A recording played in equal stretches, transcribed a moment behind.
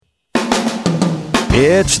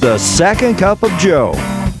It's the Second Cup of Joe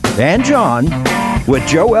and John with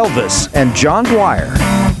Joe Elvis and John Dwyer.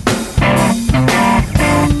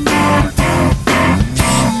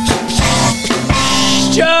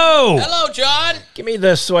 Joe! Hello, John. Give me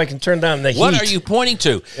this so I can turn down the heat. What are you pointing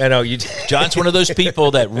to? I know you. John's one of those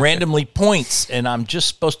people that randomly points, and I'm just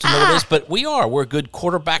supposed to know this, but we're a good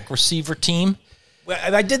quarterback receiver team.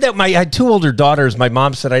 Well, I did that. I had two older daughters. My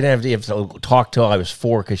mom said I didn't have to talk till I was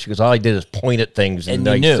 4 because she goes, all I did is point at things, and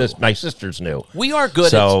my sisters knew. We are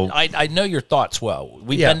good. So, I know your thoughts well.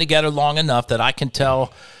 We've been together long enough that I can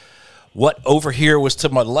tell what over here was to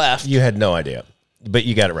my left. You had no idea, but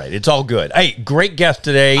you got it right. It's all good. Hey, great guest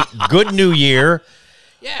today. Good New Year.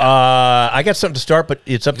 Yeah. I got something to start, but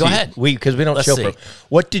it's up to you. Go ahead. Because we don't Let's show see.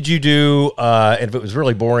 What did you do? And if it was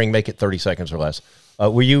really boring, make it 30 seconds or less.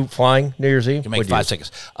 Were you flying New Year's Eve? You can make 5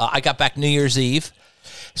 seconds. I got back New Year's Eve,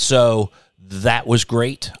 so that was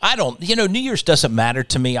great. New Year's doesn't matter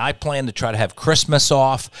to me. I plan to try to have Christmas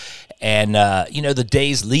off, and the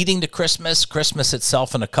days leading to Christmas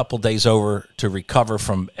itself, and a couple days over to recover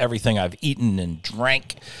from everything I've eaten and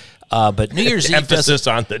drank. But New Year's Eve emphasis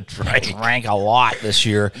on the drink. Drank a lot this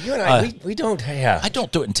year. You and I, we don't have. I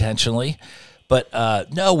don't do it intentionally. But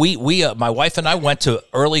no, we my wife and I went to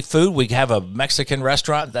early food. We have a Mexican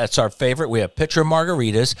restaurant. That's our favorite. We have a pitcher of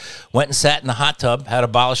margaritas. Went and sat in the hot tub, had a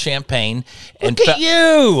bottle of champagne. And Look at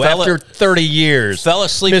you after 30 years. Fell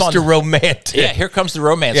asleep Mr. Romantic. Yeah, here comes the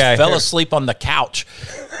romance. Fell asleep on the couch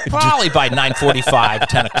probably by 9:45,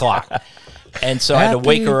 10 o'clock. And so I had to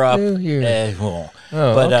wake her up.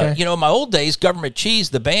 My old days, Government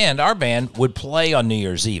Cheese, our band, would play on New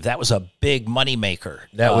Year's Eve. That was a big money maker.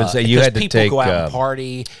 That was you had to people take go out and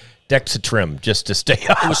party. Dexatrim just to stay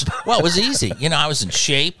up. It was easy. I was in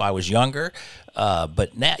shape. I was younger.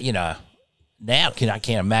 But now, I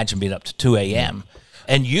can't imagine being up to 2 a.m.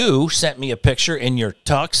 And you sent me a picture in your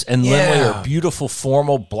tux and Lindley, your beautiful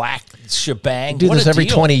formal black shebang. I do this every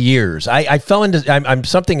 20 years. I fell into I'm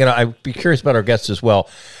something, and I'd be curious about our guests as well,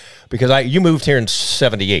 because you moved here in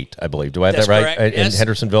 78, I believe. Do I have That's that right? Correct. In Yes.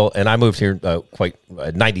 Hendersonville, and I moved here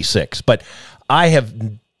 96. But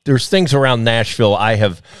there's things around Nashville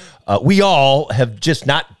we all have just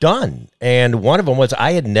not done. And one of them was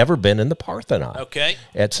I had never been in the Parthenon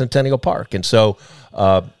at Centennial Park. And so,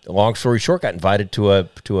 long story short, got invited to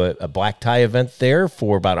a black tie event there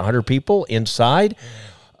for about 100 people inside.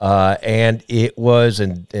 And it was a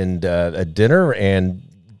dinner and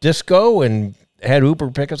disco, and had Uber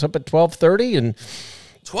pick us up at 12:30. And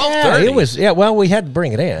 12:30? It was, well, we had to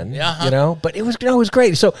bring it in, but it was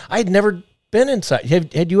great. So I had never been inside.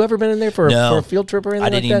 Had you ever been in there for a field trip or anything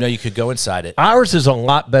like that? I didn't even know you could go inside it. Ours is a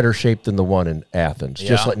lot better shape than the one in Athens.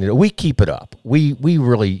 Just letting you know, we keep it up. We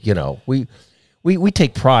really, we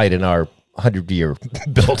take pride in our 100-year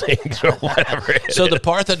buildings or whatever. So the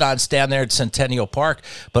Parthenon's down there at Centennial Park,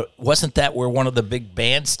 but wasn't that where one of the big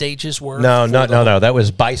band stages were? No. That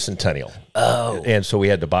was Bicentennial. Oh, and so we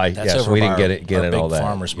had to buy. That's so we didn't get in all that.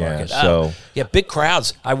 Farmers market. Big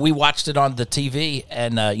crowds. We watched it on the TV,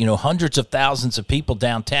 and hundreds of thousands of people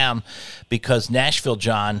downtown, because Nashville,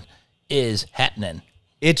 John, is happening.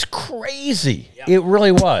 It's crazy. Yeah. It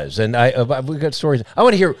really was, and we got stories. I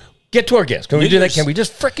want to hear. Get to our guest. Can we do that? Can we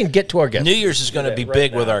just frickin' get to our guest? New Year's is going to be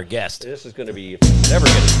big with our guest. This is going to be never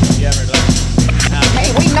good. Hey,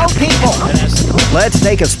 we know people. Let's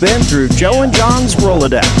take a spin through Joe and John's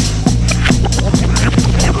Rolodex.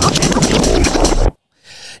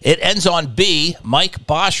 It ends on B, Mike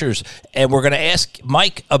Boshers, and we're going to ask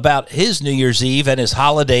Mike about his New Year's Eve and his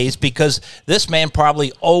holidays, because this man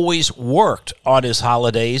probably always worked on his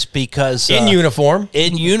holidays because... In uniform.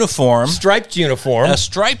 Striped uniform. A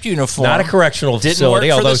striped uniform. Not a correctional facility,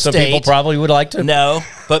 although some people probably would like to. No,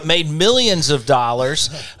 but made millions of dollars.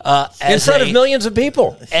 In front of millions of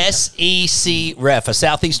people. SEC ref, a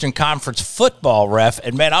Southeastern Conference football ref.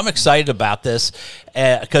 And, man, I'm excited about this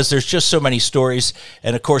because there's just so many stories.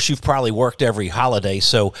 And, of course, you've probably worked every holiday.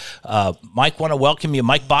 So, Mike, want to welcome you.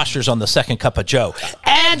 Mike Boshers on the Second Cup of Joe.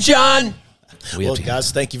 And John. Well,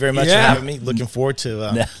 guys, thank you very much for having me. Looking forward to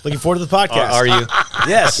the podcast. Are you?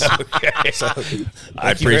 Yes. Okay. So,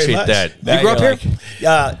 I appreciate that. You grew up here?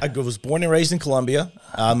 I was born and raised in Columbia.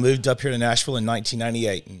 I moved up here to Nashville in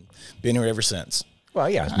 1998 and been here ever since. Well,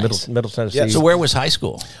 yeah, nice. Middle Tennessee. Yeah. So where was high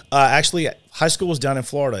school? Actually, high school was down in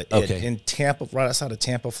Florida, Okay. in Tampa, right outside of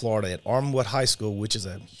Tampa, Florida, at Armwood High School, which is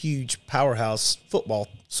a huge powerhouse football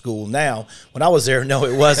school now. When I was there, no,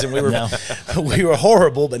 it wasn't. We were we were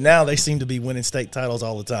horrible, but now they seem to be winning state titles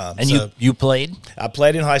all the time. And so, you played? I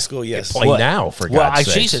played in high school, yes. Play now, for God's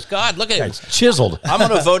sake. Jesus, God, look at him. Chiseled. I'm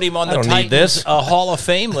going to vote him on I the don't need Titans this. Hall of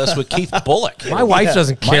Fame list with Keith Bullock. My wife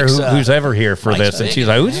doesn't care Mike's, who's ever here for Mike's this, and big. she's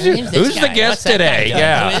like, "Who's this the guy? guest What's that today?" guy?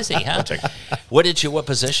 Yeah. Who is he, huh? What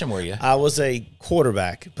position were you? I was a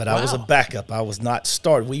quarterback, but I was a Wow. backup. I was not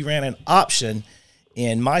started. We ran an option,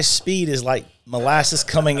 and my speed is like molasses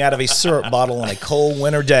coming out of a syrup bottle on a cold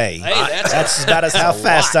winter day. Hey, That's about as how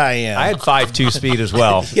fast I am. I had 5.2 speed as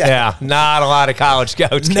well. Yeah. Yeah, not a lot of college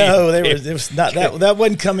scouts. No, there was not that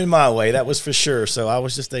wasn't coming my way. That was for sure. So I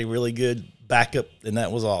was just a really good backup, and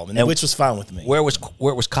that was all, which was fine with me. Where was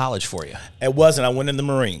college for you? It wasn't. I went in the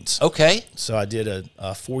Marines. Okay. So I did a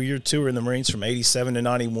 4-year tour in the Marines from 87 to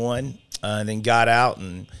 91, and then got out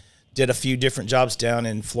and did a few different jobs down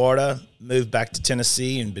in Florida, moved back to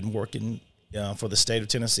Tennessee, and been working for the state of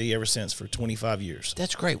Tennessee ever since for 25 years.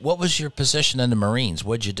 That's great. What was your position in the Marines?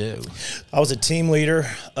 What'd you do? I was a team leader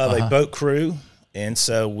of a boat crew, and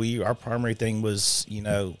so our primary thing was,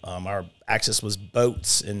 our access was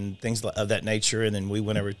boats and things of that nature, and then we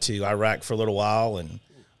went over to Iraq for a little while and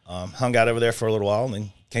hung out over there for a little while and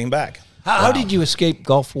then came back. How did you escape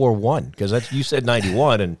Gulf War I? Because you said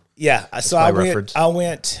 91, and yeah, so my I reference.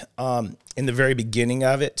 went in the very beginning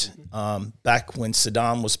of it, back when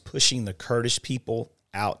Saddam was pushing the Kurdish people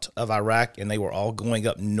out of Iraq and they were all going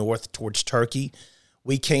up north towards Turkey.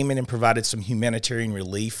 We came in and provided some humanitarian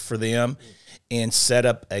relief for them and set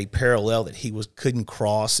up a parallel that he couldn't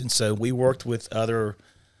cross. And so we worked with other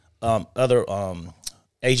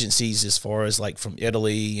agencies as far as like from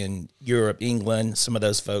Italy and Europe, England, some of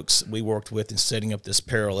those folks we worked with in setting up this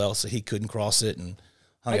parallel so he couldn't cross it, and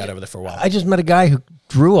hung out over there for a while. I just met a guy who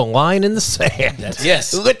drew a line in the sand.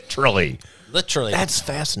 Yes. Literally. That's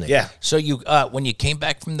fascinating. Yeah. So you, when you came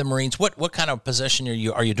back from the Marines, what kind of position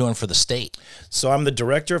are you doing for the state? So I'm the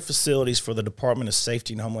director of facilities for the Department of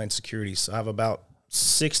Safety and Homeland Security. So I have about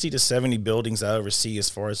 60 to 70 buildings I oversee as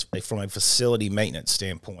far as from a facility maintenance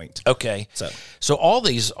standpoint. Okay. So all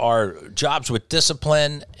these are jobs with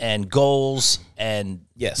discipline and goals and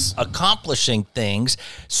Yes. accomplishing things.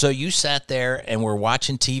 So you sat there and were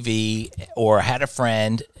watching TV or had a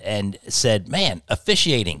friend and said, man,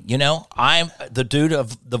 officiating, I'm the dude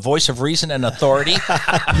of the voice of reason and authority.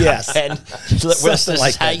 Yes. And this is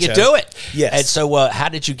like how that, you Joe. do it. Yes. And so how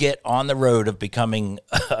did you get on the road of becoming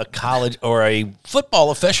a college or a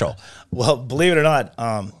football official? Well, believe it or not,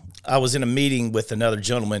 I was in a meeting with another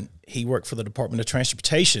gentleman. He worked for the Department of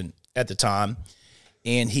Transportation at the time,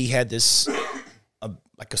 and he had this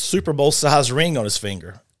like a Super Bowl size ring on his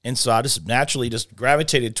finger. And so I just naturally just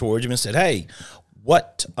gravitated towards him and said, hey,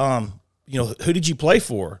 what, who did you play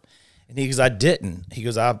for? And he goes, I didn't. He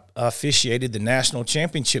goes, I officiated the national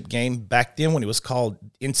championship game back then when it was called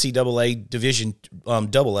NCAA Division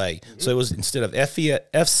AA. So it was, instead of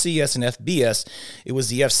FCS and FBS, it was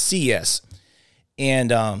the FCS.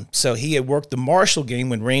 And so he had worked the Marshall game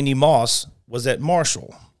when Randy Moss was at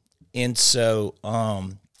Marshall. And so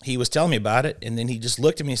he was telling me about it, and then he just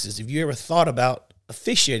looked at me and says, have you ever thought about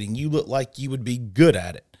officiating? You look like you would be good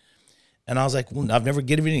at it. And I was like, well, I've never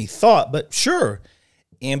given it any thought, but sure.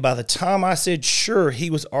 And by the time I said sure, he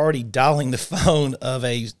was already dialing the phone of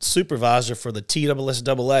a supervisor for the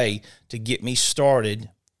TSSAA to get me started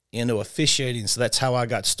into officiating. So that's how I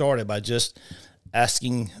got started, by just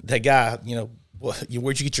asking the guy,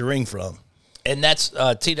 where'd you get your ring from? And that's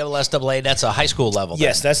TSSAA, that's a high school level.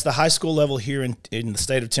 Yes, that's the high school level here in the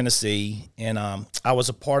state of Tennessee. And I was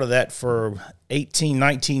a part of that for 18,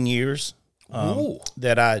 19 years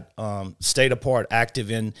that I stayed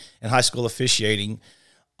active in high school officiating.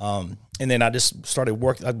 And then I just started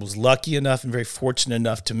working. I was lucky enough and very fortunate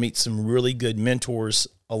enough to meet some really good mentors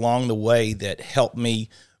along the way that helped me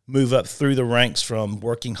move up through the ranks from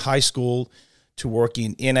working high school to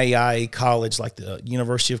working in NAIA college like the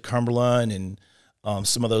University of Cumberland and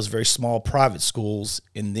some of those very small private schools,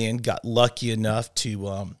 and then got lucky enough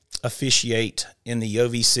to officiate in the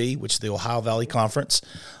OVC, which is the Ohio Valley Conference.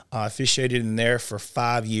 I officiated in there for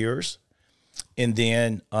 5 years, and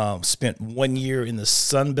then spent 1 year in the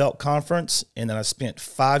Sun Belt Conference, and then I spent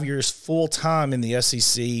 5 years full-time in the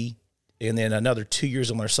SEC, and then another 2 years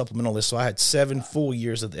on their supplemental list. So I had 7 full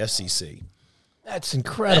years of the SEC. That's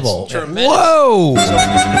incredible. That's tremendous. Whoa.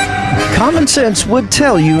 Common sense would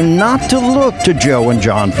tell you not to look to Joe and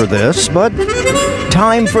John for this, but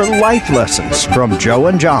time for life lessons from Joe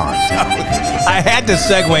and John. I had to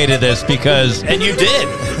segue to this because... And you did.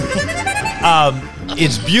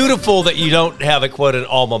 It's beautiful that you don't have a quoted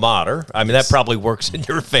alma mater. I mean, that probably works in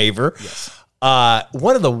your favor. Yes.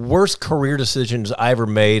 One of the worst career decisions I ever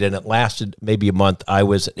made, and it lasted maybe a month. I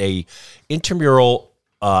was a intramural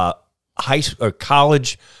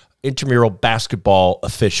college intramural basketball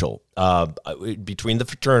official between the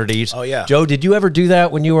fraternities. Oh, yeah. Joe, did you ever do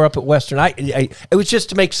that when you were up at Western? It was just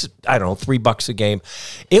to make, I don't know, $3 a game.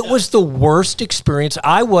 It was the worst experience.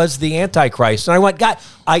 I was the Antichrist. And I went, God,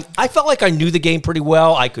 I felt like I knew the game pretty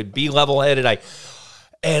well. I could be level-headed.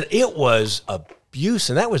 And it was abuse.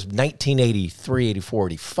 And that was 1983, 84,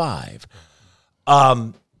 85.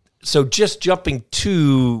 So just jumping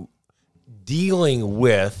to dealing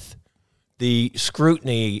with the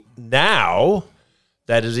scrutiny now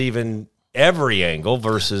that is even every angle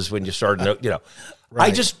versus when you started,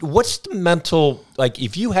 Right. What's the mental, like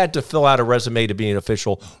if you had to fill out a resume to be an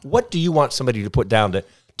official, what do you want somebody to put down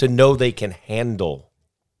to know they can handle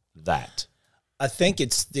that? I think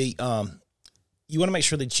it's you want to make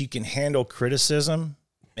sure that you can handle criticism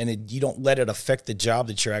and you don't let it affect the job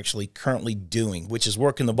that you're actually currently doing, which is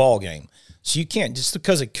working the ball game. So you can't, just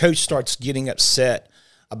because a coach starts getting upset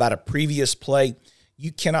about a previous play, you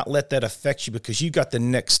cannot let that affect you because you got the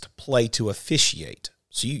next play to officiate.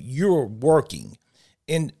 So you're working.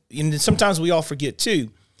 And sometimes we all forget too,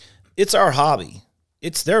 it's our hobby.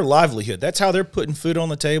 It's their livelihood. That's how they're putting food on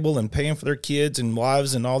the table and paying for their kids and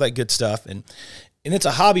wives and all that good stuff. And it's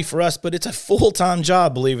a hobby for us, but it's a full-time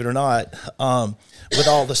job, believe it or not, with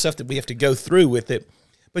all the stuff that we have to go through with it.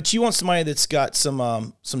 But you want somebody that's got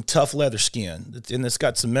some tough leather skin, and that's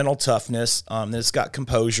got some mental toughness, that's got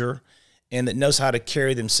composure, and that knows how to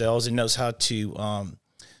carry themselves and knows how to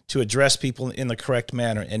address people in the correct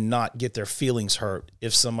manner and not get their feelings hurt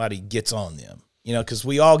if somebody gets on them. Because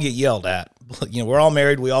we all get yelled at. We're all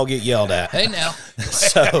married. We all get yelled at. Hey, now.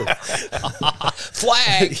 So,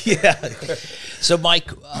 flag. Yeah. So,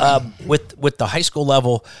 Mike, with the high school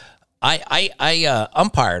level, I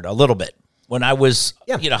umpired a little bit when I was,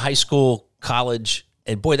 high school, college,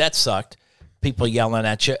 and boy, that sucked. People yelling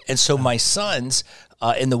at you. And so my sons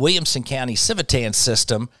in the Williamson County Civitan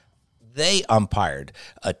system, they umpired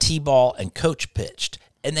a T-ball and coach pitched,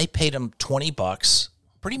 and they paid them $20,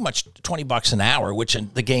 pretty much $20 an hour, which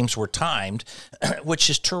the games were timed, which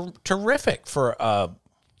is terrific for a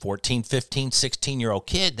 14, 15, 16-year-old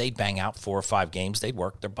kid. They'd bang out 4 or 5 games. They'd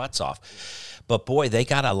work their butts off. But, boy, they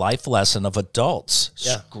got a life lesson of adults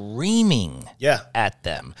screaming at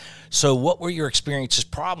them. So what were your experiences,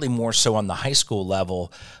 probably more so on the high school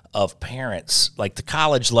level, of parents? Like the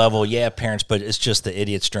college level, parents, but it's just the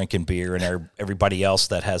idiots drinking beer and everybody else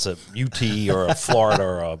that has a UT or a Florida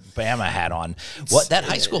or a Bama hat on. That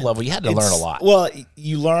high school level, you had to learn a lot. Well,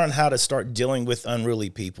 you learn how to start dealing with unruly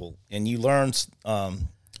people, and you learn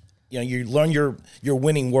you learn your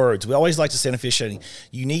winning words. We always like to say in officiating,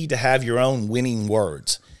 you need to have your own winning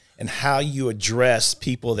words and how you address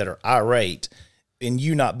people that are irate and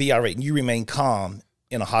you not be irate and you remain calm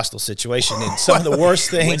in a hostile situation. And some of the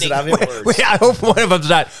worst things that I've ever heard. I hope one of them's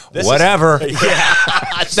not, whatever.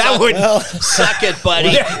 That would suck it,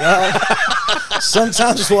 buddy.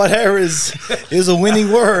 Sometimes whatever is a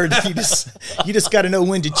winning word. You just got to know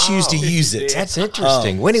when to choose to use it. That's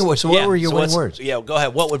interesting. Winning words. So what were your winning words? Yeah, go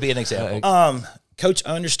ahead. What would be an example? Coach,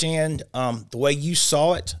 I understand the way you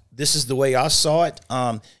saw it. This is the way I saw it.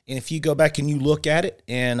 And if you go back and you look at it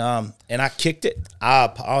and I kicked it,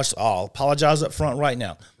 I'll apologize up front right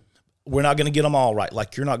now. We're not going to get them all right.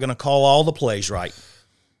 Like, you're not going to call all the plays right.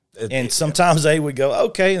 And sometimes they would go,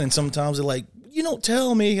 okay. And then sometimes they're like, you don't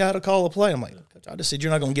tell me how to call a play. I'm like, Coach, I just said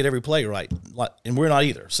you're not going to get every play right. And we're not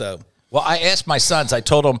either. So. Well, I asked my sons, I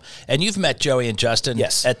told them, and you've met Joey and Justin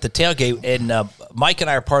at the tailgate, and Mike and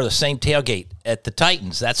I are part of the same tailgate at the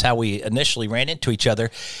Titans. That's how we initially ran into each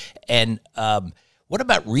other. And what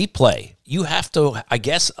about replay? You have to, I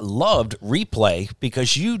guess, loved replay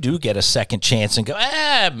because you do get a second chance and go,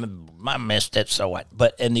 I missed it, so what?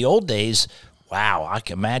 But in the old days, wow, I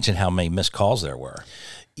can imagine how many missed calls there were.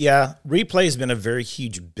 Yeah, replay has been a very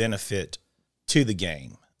huge benefit to the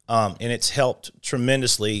game. And it's helped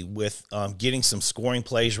tremendously with getting some scoring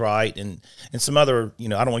plays right and some other, I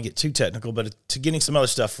don't want to get too technical, but to getting some other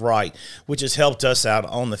stuff right, which has helped us out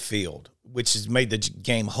on the field, which has made the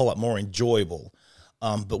game a whole lot more enjoyable.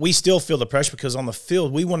 But we still feel the pressure because on the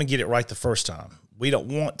field, we want to get it right the first time. We don't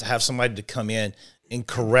want to have somebody to come in and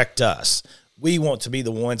correct us. We want to be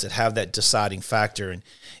the ones that have that deciding factor.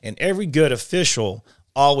 And every good official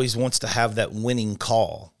always wants to have that winning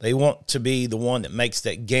call. They want to be the one that makes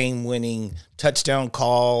that game-winning touchdown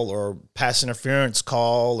call or pass interference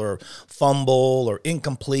call or fumble or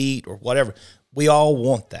incomplete or whatever. We all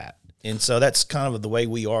want that. And so that's kind of the way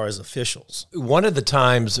we are as officials. One of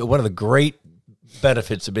the great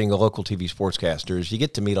benefits of being a local TV sportscaster is you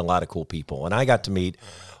get to meet a lot of cool people. And I got to meet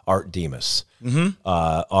Art Demas,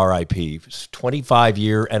 R.I.P.,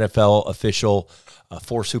 25-year NFL official,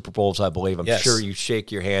 4 Super Bowls, I believe. I'm sure you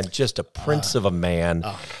shake your hand. Just a prince of a man,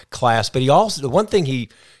 class. But he also, the one thing he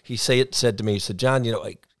said to me, he said, John,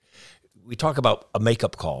 we talk about a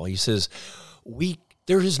makeup call. He says, we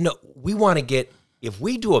want to get, if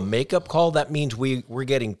we do a makeup call, that means we're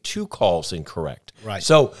getting 2 calls incorrect. Right.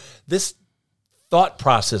 So this thought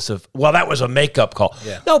process of, well, that was a makeup call.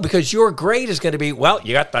 Yeah. No, because your grade is going to be, well,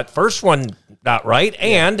 you got that first one not right,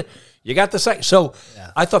 and you got the second. So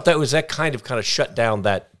I thought that kind of shut down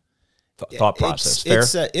that thought process.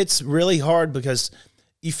 It's really hard because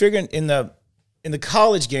you figure in the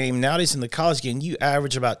college game, nowadays in the college game, you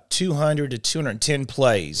average about 200 to 210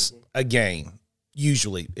 plays a game.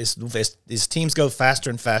 Usually, as teams go faster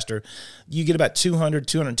and faster, you get about 200,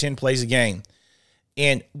 210 plays a game.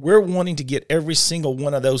 And we're wanting to get every single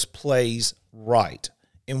one of those plays right.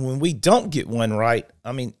 And when we don't get one right,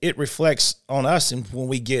 I mean, it reflects on us and when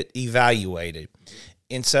we get evaluated.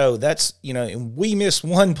 And so that's, and we miss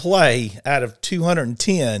one play out of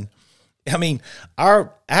 210. I mean,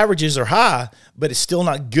 our averages are high, but it's still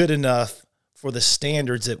not good enough for the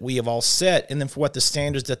standards that we have all set, and then for what the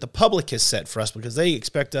standards that the public has set for us, because they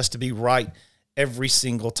expect us to be right every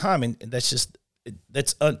single time, and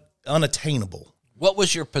that's unattainable. What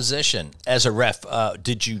was your position as a ref?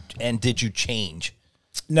 Did you change?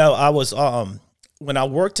 No, I was when I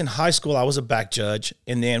worked in high school, I was a back judge,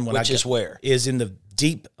 and then when is in the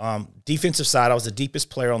deep defensive side. I was the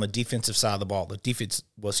deepest player on the defensive side of the ball. The deepest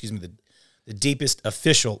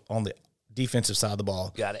official on the defensive side of the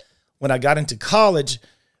ball. Got it. When I got into college,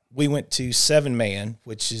 we went to 7-man,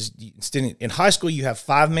 which is in high school you have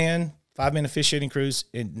 5-man officiating crews,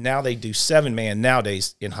 and now they do 7-man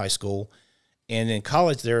nowadays in high school. And in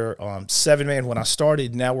college, they're 7-man. When I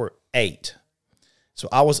started, now we're 8. So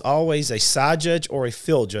I was always a side judge or a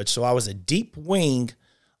field judge. So I was a deep wing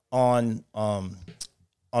on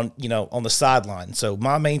the sideline. So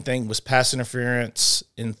my main thing was pass interference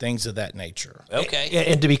and things of that nature. Okay.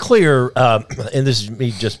 And to be clear, and this is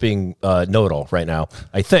me just being know-it-all right now,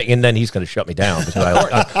 I think, and then he's going to shut me down because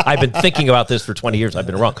I've been thinking about this for 20 years. I've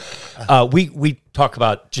been wrong. We talk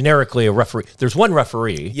about generically a referee. There's one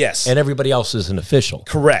referee. Yes. And everybody else is an official.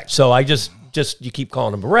 Correct. So I just you keep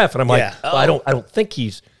calling him a ref, and I'm like, well, I don't think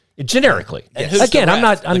he's generically. And who's again, the I'm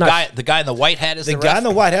ref? not The guy in the white hat is the ref? guy in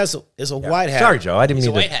the white hat is a white hat. Sorry, Joe. I didn't mean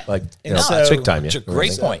a white to hat. big time you. It's a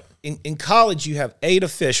great point. In college, you have 8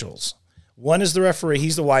 officials. One is the referee.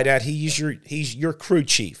 He's the white hat. He's your crew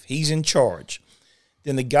chief. He's in charge.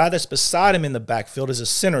 Then the guy that's beside him in the backfield is a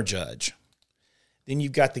center judge. Then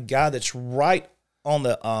you've got the guy that's right on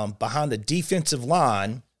the behind the defensive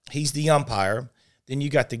line. He's the umpire. Then you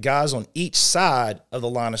got the guys on each side of the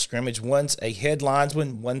line of scrimmage. One's a head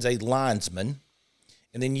linesman, one's a linesman.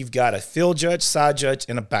 And then you've got a field judge, side judge,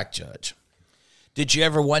 and a back judge. Did you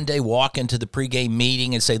ever one day walk into the pregame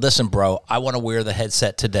meeting and say, listen, bro, I want to wear the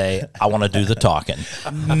headset today. I want to do the talking?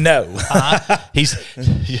 No.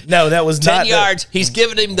 No, that was 10 not. 10 yards. He's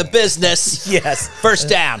giving him the business. Yes. First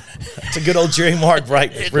down. It's a good old Jerry Mark,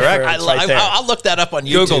 right? Correct. I'll look that up on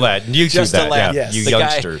YouTube. Google that. YouTube just that. To laugh. Yeah. Yes. You the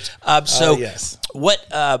youngsters. Yes. What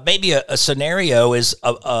maybe a scenario is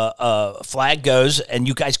a flag goes and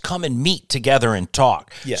you guys come and meet together and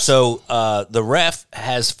talk. Yes. So the ref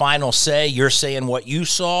has final say. You're saying what you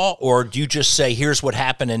saw, or do you just say, here's what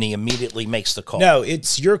happened, and he immediately makes the call? No,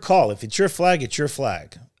 it's your call. If it's your flag, it's your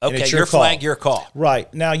flag. Okay, it's your flag, your call.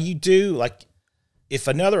 Right. Now, you do, if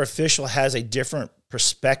another official has a different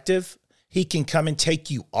perspective, he can come and take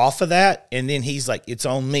you off of that, and then he's like, it's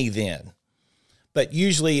on me then. But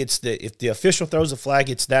usually if the official throws a flag,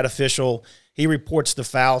 it's that official. He reports the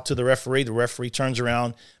foul to the referee. The referee turns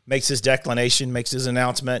around, makes his declination, makes his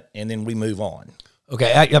announcement, and then we move on.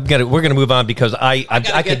 Okay, we're gonna move on because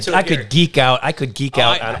I could geek out. I could geek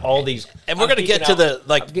out on all these, and we're gonna get to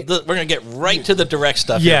we're gonna get right to the direct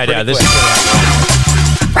stuff. Yeah, yeah. This is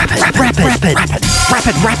Rapid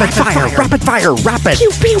fire, rapid fire, rapid.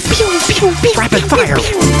 Pew, pew, pew, pew, pew, rapid fire.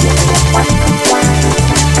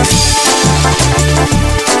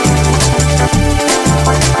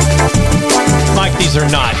 Mike, these are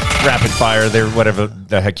not rapid fire. They're whatever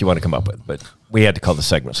the heck you want to come up with, but we had to call the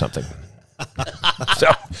segment something. So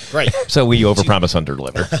right. So we overpromise,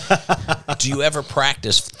 underdeliver. Do you ever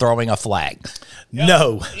practice throwing a flag?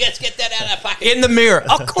 No. Let's get that out of the pocket. In the mirror.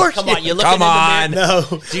 Of course. Come on, you're looking Come on. in the mirror.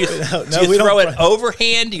 No. Do you, No, do you we throw don't it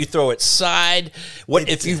overhand? Do you throw it side? What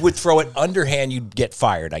if you would throw it underhand? You'd get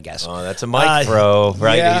fired, I guess. Oh, that's a mic throw,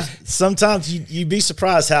 right? Yeah. Sometimes you'd be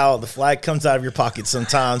surprised how the flag comes out of your pocket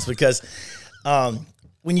sometimes because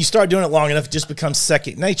when you start doing it long enough, it just becomes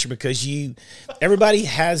second nature because everybody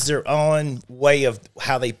has their own way of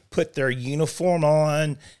how they put their uniform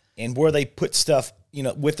on and where they put stuff,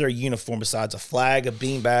 with their uniform besides a flag, a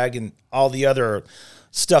beanbag, and all the other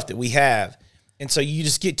stuff that we have. And so you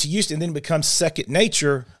just get used to it, and then it becomes second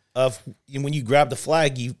nature of when you grab the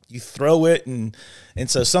flag, you throw it, and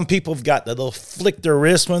so some people have got they'll flick their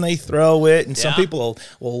wrist when they throw it, and some people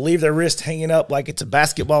will leave their wrist hanging up like it's a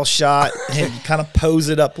basketball shot and kind of pose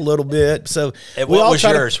it up a little bit. So and what was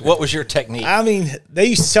yours? What was your technique? I mean, they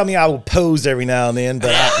used to tell me I would pose every now and then,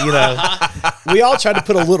 but we all tried to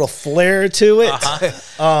put a little flair to it.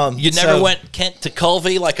 You never went Kent to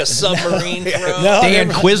Culvey like a submarine throw? No, Dan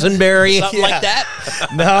Quisenberry. Something like that?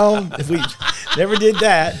 No, we never did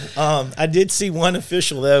that. I did see one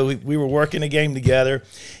official, though. We were working a game together,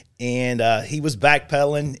 and he was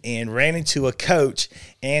backpedaling and ran into a coach.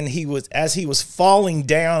 And as he was falling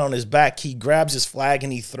down on his back, he grabs his flag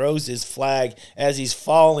and he throws his flag as he's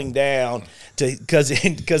falling down because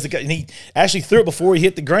he actually threw it before he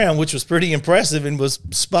hit the ground, which was pretty impressive and was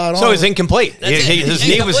spot on. So it was incomplete. His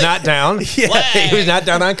knee was not down. Yeah. He was not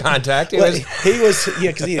down on contact. He was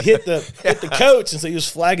because he had hit the coach, and so he was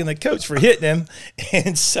flagging the coach for hitting him,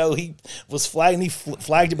 and so he was flagging. He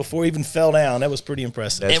flagged it before he even fell down. That was pretty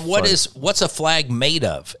impressive. And what's a flag made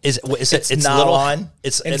of? Is it it's nylon?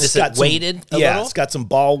 Is it weighted a little? It's got some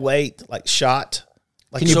ball weight, like shot.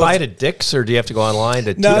 Can you buy it at Dick's, or do you have to go online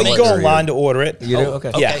to? No, you go online to order it. You do?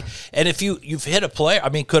 Okay. Yeah. And if you've hit a player, I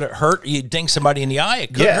mean, could it hurt? You ding somebody in the eye,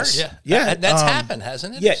 it could hurt. Yeah. That's happened,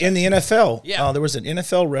 hasn't it? Yeah, in the NFL. Yeah. There was an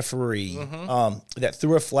NFL referee that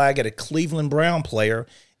threw a flag at a Cleveland Brown player,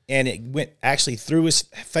 and it went actually through his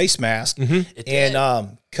face mask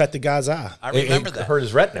and cut the guy's eye. I remember it that. Hurt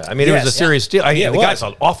his retina. I mean, it was a serious deal. The guy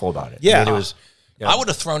felt awful about it. Yeah. I mean, it was. I would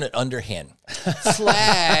have thrown it underhand.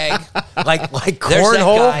 Flag. like There's that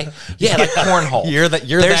cornhole. guy. Yeah, like cornhole. You're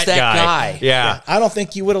There's that guy. Yeah. I don't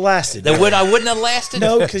think you would have lasted. I wouldn't have lasted.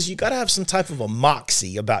 No, because you got to have some type of a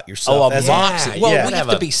moxie about yourself. Oh, a moxie. Well, we have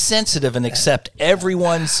Yeah. to be sensitive and accept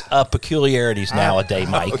everyone's peculiarities nowadays,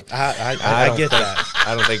 Mike. I get that.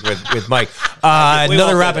 I don't think with Mike.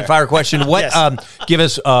 Another rapid fire question. What? Yes. Give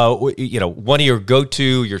us one of your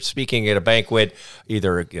go-to. You're speaking at a banquet,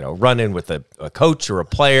 either run-in with a coach or a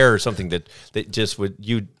player or something that just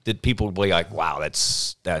that people would be like, wow,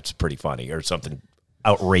 that's pretty funny, or something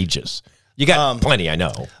outrageous. You got plenty, I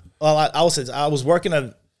know. Well, I was working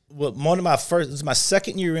this is my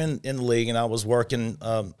second year in the league, and I was working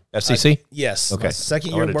SEC. Yes. Okay. My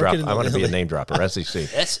second year working in the I want to be a league. name dropper. SEC.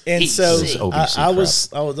 And so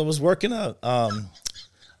OVC I was working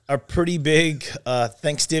a pretty big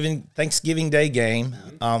Thanksgiving Day game,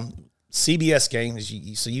 CBS game,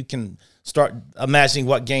 so you can start imagining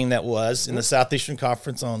what game that was in the Southeastern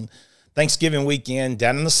Conference on Thanksgiving weekend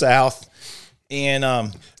down in the South, and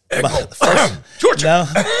Georgia.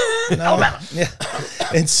 No, yeah,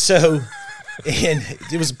 and so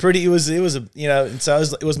it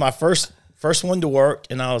was my first one to work,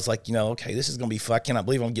 and I was like, okay, this is gonna be fun. I cannot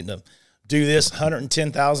believe I'm getting to do this.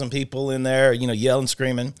 110,000 people in there, yelling,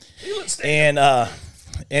 screaming, and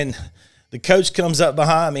the coach comes up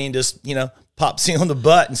behind me and just pops me on the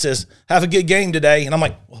butt and says, "Have a good game today." And I'm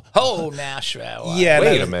like, "Oh, Nashville." Yeah,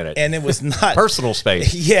 wait a minute. And it was not personal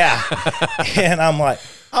space. Yeah, and I'm like,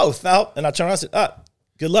 "Oh, no." And I turned around and said,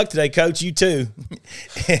 "Good luck today, coach. You too."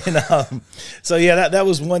 And so yeah, that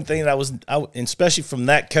was one thing that and especially from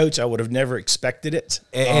that coach, I would have never expected it.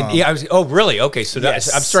 And I was. Oh, really? Okay, so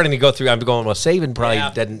Yes. I'm starting to go through. I'm going. Well, Saban probably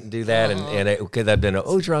didn't do that, and it could have been an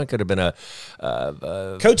Ogeron. Could have been a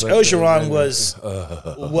Coach Ogeron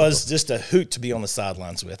was just a hoot to be on the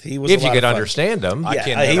sidelines with. He was if a you lot could of fun. understand him. I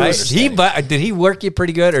can't he understand. Did he work you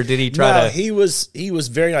pretty good, or did he try to? He was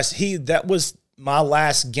very nice. That was my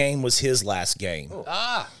last game. Was his last game.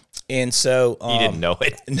 And so He didn't know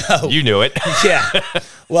it. No, You knew it. Yeah.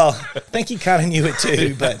 Well, I think he kind of knew it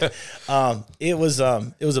too, but that was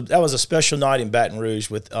a special night in Baton Rouge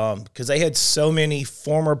with because they had so many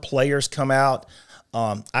former players come out.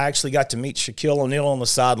 I actually got to meet Shaquille O'Neal on the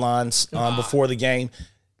sidelines before the game.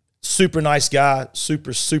 Super nice guy,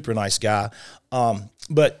 super nice guy.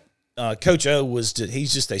 But Coach O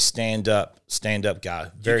he's just a stand up guy.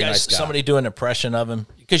 Very nice guy. Somebody do an impression of him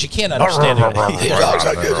because you can't understand it.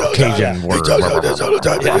 Cajun word.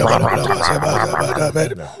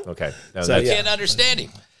 Okay. No, So you can't understand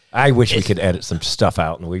him. I wish we could edit some stuff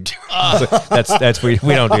out, and we we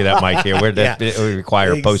don't do that, Mike. Here, we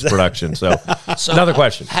require post production. So another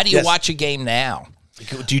question: how do you watch a game now?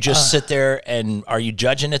 Do you just sit there and are you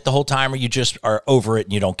judging it the whole time, or you just are over it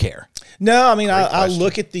and you don't care? No, I mean I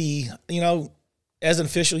look at as an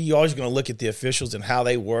official, you're always going to look at the officials and how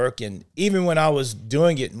they work. And even when I was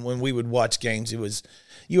doing it and when we would watch games,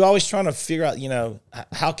 you always trying to figure out,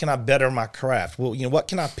 how can I better my craft? Well, what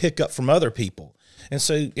can I pick up from other people? And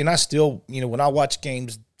so, and I still, when I watch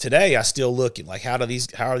games today, I still look at how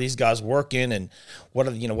are these guys working, and what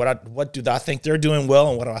do I think they're doing well,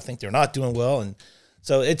 and what do I think they're not doing well, and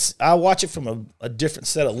so I watch it from a different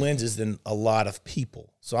set of lenses than a lot of people.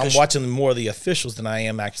 So I'm watching more of the officials than I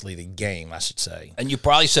am actually the game, I should say. And you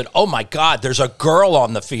probably said, "Oh my God, there's a girl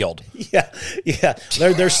on the field." Yeah.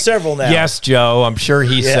 There's several now. Yes, Joe, I'm sure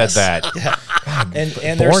he said that. Yeah. God,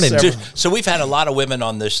 and born there's in. So we've had a lot of women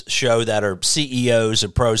on this show that are CEOs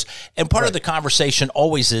and pros, and part of the conversation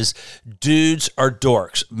always is dudes are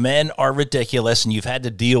dorks, men are ridiculous, and you've had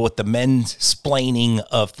to deal with the men's splaining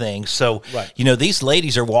of things. So these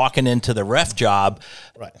ladies are walking into the ref job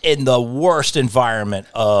in the worst environment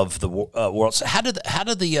of the world. So how do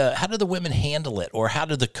the women handle it, or how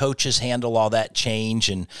do the coaches handle all that change?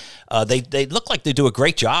 And they look like they do a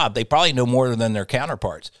great job. They probably know more than their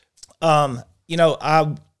counterparts. I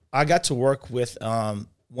got to work with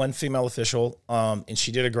one female official, and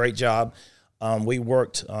she did a great job. We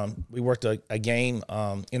worked a game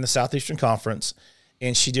in the Southeastern Conference,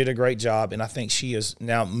 and she did a great job. And I think she has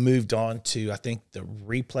now moved on to the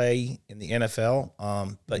replay in the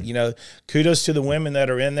NFL. But kudos to the women that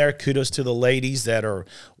are in there. Kudos to the ladies that are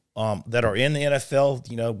in the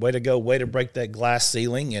NFL. Way to go! Way to break that glass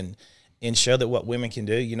ceiling and show that what women can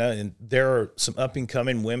do, and there are some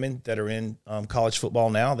up-and-coming women that are in college football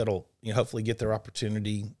now that'll hopefully get their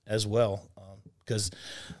opportunity as well, because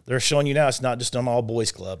they're showing you now it's not just an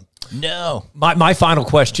all-boys club. No. My final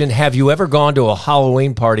question, have you ever gone to a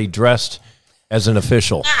Halloween party dressed as an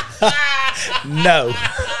official? No.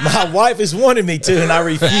 My wife has wanted me to, and I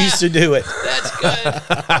refuse to do it. That's good.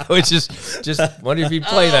 I was just wondering if you'd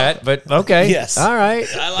play that, but okay. Yes. All right.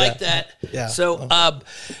 I like that. Yeah. So, I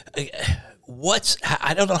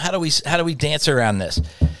don't know, how do we dance around this?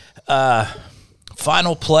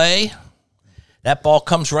 Final play, that ball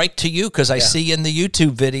comes right to you because I see in the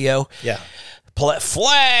YouTube video. Yeah.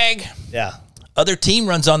 Flag. Yeah. Other team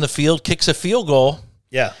runs on the field, kicks a field goal.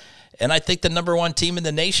 Yeah. And I think the number one team in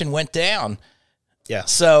the nation went down. Yeah.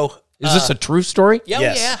 So is this a true story? Yeah,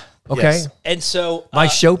 yes. yeah. Okay. Yes. And so My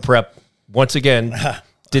show prep, once again,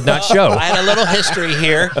 did not show. I had a little history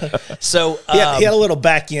here. So he had a little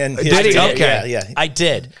back end history. Did he? Okay. Yeah. I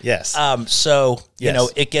did. Yes. So Yes.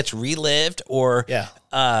 it gets relived, or it's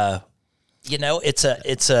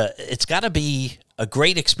got to be a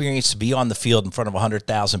great experience to be on the field in front of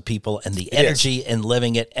 100,000 people, and the energy and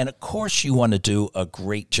living it. And of course, you want to do a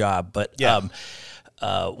great job. But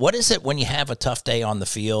what is it when you have a tough day on the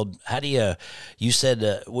field? How do you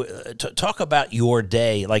said, talk about your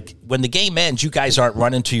day. Like when the game ends, you guys aren't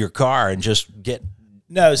running to your car and just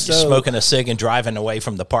smoking a cig and driving away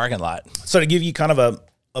from the parking lot. So to give you kind of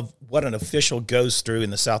what an official goes through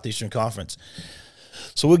in the Southeastern Conference.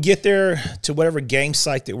 So we'll get there to whatever game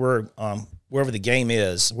site that we're wherever the game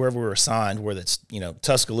is, wherever we're assigned, whether it's,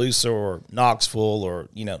 Tuscaloosa or Knoxville or,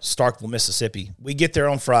 Starkville, Mississippi. We get there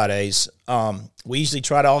on Fridays. We usually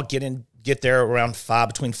try to all get there around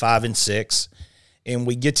between 5 and 6. And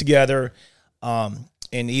we get together, and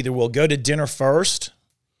either we'll go to dinner first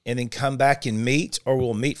and then come back and meet, or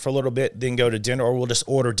we'll meet for a little bit, then go to dinner, or we'll just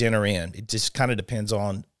order dinner in. It just kind of depends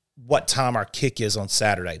on what time our kick is on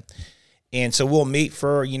Saturday. And so we'll meet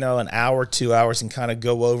for, an hour, 2 hours, and kind of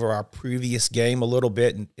go over our previous game a little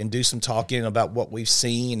bit and do some talking about what we've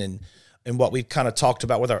seen and what we've kind of talked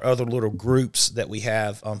about with our other little groups that we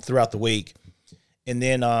have throughout the week. And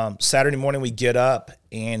then Saturday morning we get up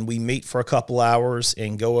and we meet for a couple hours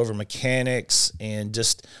and go over mechanics and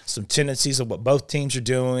just some tendencies of what both teams are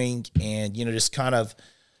doing, and, just kind of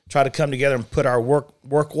try to come together and put our work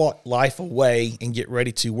life away and get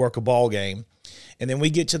ready to work a ball game. And then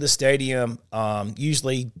we get to the stadium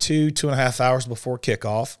usually 2.5 hours before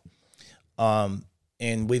kickoff,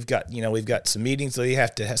 and we've got some meetings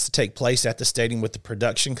that has to take place at the stadium with the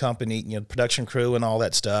production company, production crew and all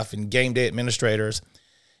that stuff, and game day administrators.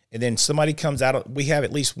 And then somebody comes out. We have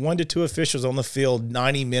at least 1 to 2 officials on the field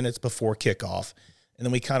 90 minutes before kickoff, and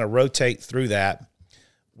then we kind of rotate through that.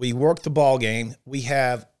 we work the ball game. We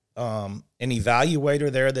have an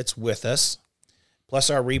evaluator there that's with us, plus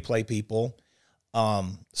our replay people. As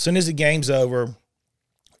soon as the game's over,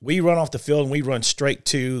 we run off the field and we run straight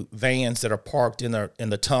to vans that are parked in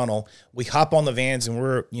the tunnel. We hop on the vans and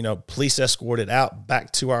we're, police escorted out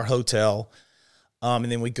back to our hotel.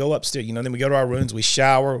 And then we go upstairs, then we go to our rooms, we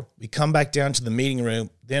shower, we come back down to the meeting room.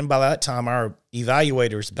 Then by that time, our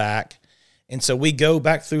evaluator's back. And so we go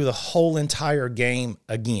back through the whole entire game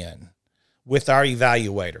again with our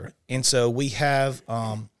evaluator. And so we have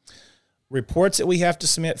reports that we have to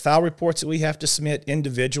submit, foul reports that we have to submit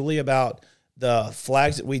individually about the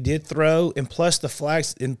flags that we did throw, and plus the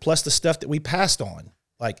flags, and plus the stuff that we passed on.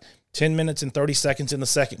 Like 10 minutes and 30 seconds in the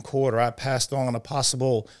second quarter, I passed on a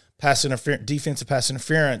possible defensive pass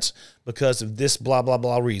interference because of this blah, blah,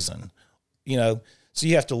 blah reason. So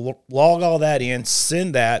you have to log all that in,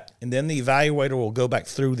 send that, and then the evaluator will go back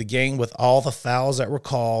through the game with all the fouls that were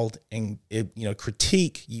called and,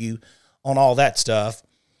 critique you on all that stuff.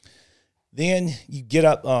 Then you get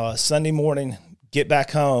up Sunday morning, get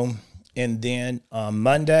back home, and then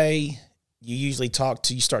Monday you usually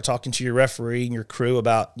start talking to your referee and your crew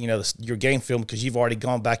about, your game film, because you've already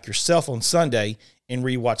gone back yourself on Sunday and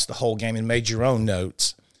rewatched the whole game and made your own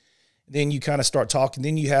notes. Then you kind of start talking.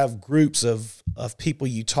 Then you have groups of people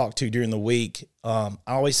you talk to during the week.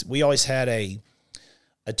 We always had a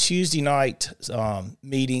Tuesday night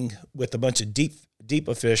meeting with a bunch of deep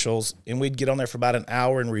officials, and we'd get on there for about an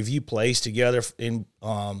hour and review plays together and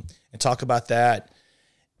talk about that.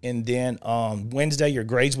 And then Wednesday, your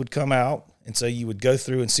grades would come out, and so you would go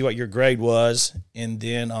through and see what your grade was, and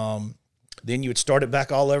then you would start it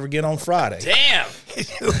back all over again on Friday. Damn.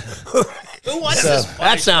 Who wants this?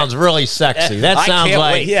 That sounds really sexy. That sounds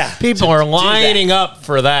like people are lining up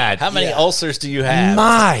for that. How many ulcers do you have?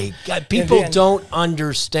 My God, people don't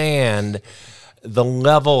understand the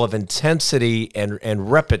level of intensity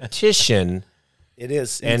and repetition. It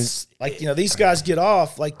is. And it's like, these guys get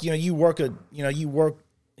off, like, you work a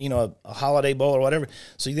holiday bowl or whatever.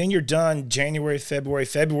 So then you're done January,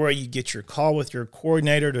 February, you get your call with your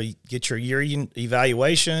coordinator to get your year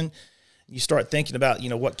evaluation. You start thinking about,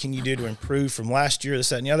 what can you do to improve from last year, this,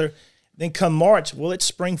 that, and the other. Then come March, well, it's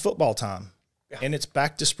spring football time. Yeah. And it's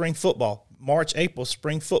back to spring football. March, April,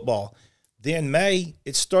 spring football. Then May,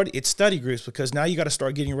 it's study groups, because now you got to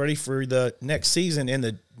start getting ready for the next season and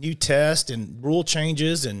the new test and rule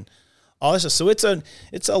changes and all this. So it's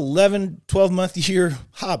 11, 12-month year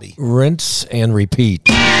hobby. Rinse and repeat.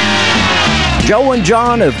 Joe and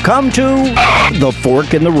John have come to the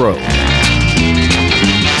fork in the road.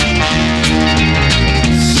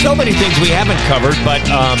 So many things we haven't covered, but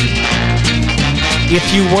if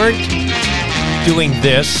you weren't doing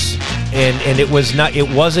this, and it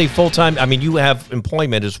was a full-time, I mean, you have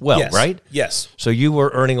employment as well, yes. Right? Yes. So you were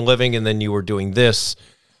earning a living, and then you were doing this,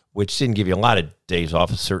 which didn't give you a lot of days off,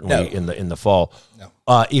 certainly in the fall.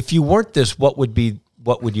 No. If you weren't this, what would you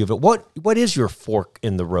have? What is your fork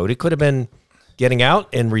in the road? It could have been getting out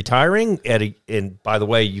and retiring and by the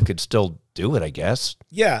way, you could still do it, I guess.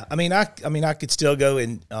 Yeah. I mean, I could still go,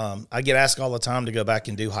 and I get asked all the time to go back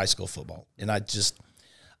and do high school football. And I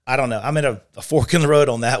don't know. I'm at a fork in the road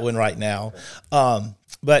on that one right now.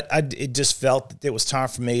 But it just felt that it was time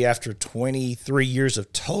for me, after 23 years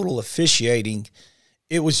of total officiating.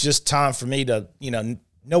 It was just time for me to,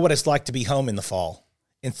 know what it's like to be home in the fall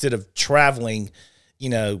instead of traveling,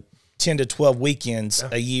 10 to 12 weekends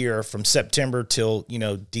a year from September till,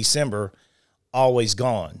 December, always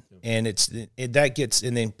gone. And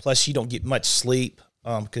and then plus you don't get much sleep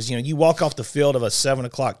because, you walk off the field of a 7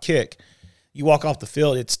 o'clock kick. You walk off the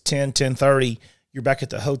field, it's 10:30. You're back at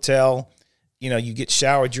the hotel. You get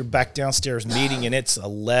showered. You're back downstairs meeting, and it's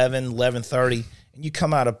 11:30. And you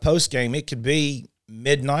come out of post game. It could be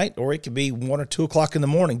midnight, or it could be 1 or 2 o'clock in the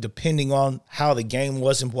morning, depending on how the game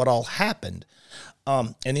was and what all happened.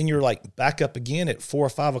 And then you're like back up again at 4 or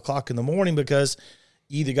 5 o'clock in the morning, because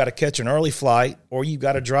you either got to catch an early flight or you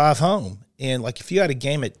got to drive home. And like if you had a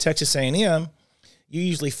game at Texas A&M, you're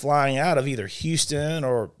usually flying out of either Houston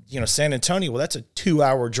or, San Antonio. Well, that's a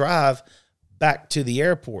 2-hour drive back to the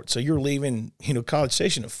airport. So you're leaving, College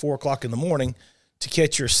Station at 4 o'clock in the morning to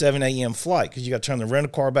catch your 7 a.m. flight, because you got to turn the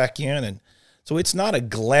rental car back in. And so it's not a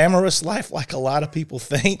glamorous life like a lot of people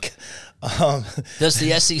think. Does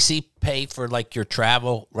the SEC pay for like your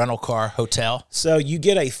travel, rental car, hotel? So you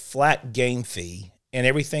get a flat game fee, and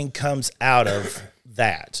everything comes out of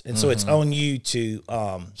that. And so it's on you to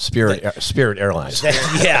Spirit Airlines.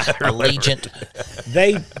 Allegiant.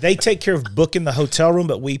 They take care of booking the hotel room,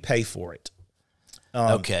 but we pay for it.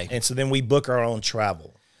 Okay. And so then we book our own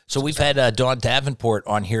travel. So we've had Dawn Davenport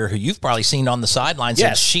on here, who you've probably seen on the sidelines. Yes.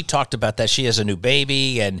 And she talked about that. She has a new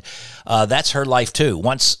baby, and that's her life too.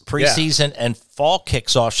 Once preseason and fall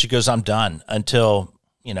kicks off, she goes, I'm done until,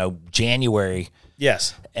 January.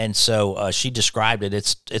 Yes. And so she described it.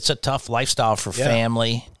 It's a tough lifestyle for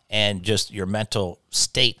family and just your mental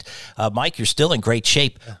state. Mike, you're still in great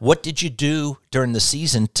shape. What did you do during the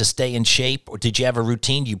season to stay in shape, or did you have a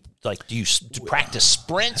routine? Do you practice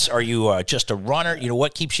sprints? Are you just a runner?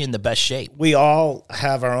 What keeps you in the best shape? We all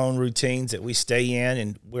have our own routines that we stay in,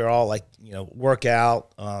 and we're all like, work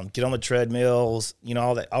out, get on the treadmills,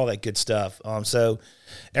 all that good stuff. So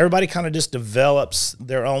everybody kind of just develops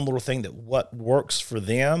their own little thing that what works for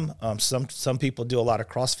them. Some people do a lot of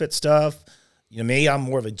CrossFit stuff. Me, I'm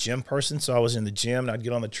more of a gym person, so I was in the gym, and I'd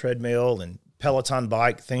get on the treadmill and Peloton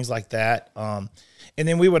bike, things like that. And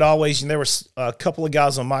then we would always, there were a couple of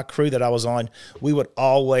guys on my crew that I was on, we would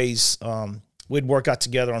always, we'd work out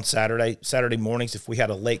together on Saturday mornings. If we had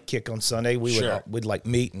a late kick on Sunday, we'd like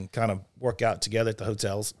meet and kind of work out together at the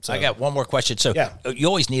hotels. So, I got one more question. So you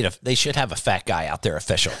always they should have a fat guy out there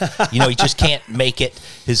official. He just can't make it.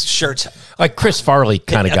 His shirt's like Chris Farley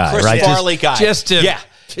kind of guy, right? Chris Farley guy. Just to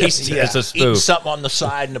He's a spoof. Eating something on the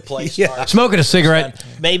side in the place. Smoking a cigarette.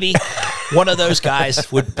 Maybe one of those guys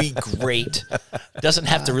would be great. Doesn't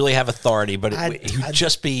have to really have authority, but he would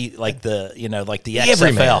just be like the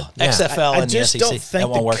XFL. XFL I and just the SEC. don't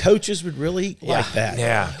think the coaches would really like that.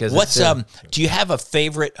 Yeah. What's do you have a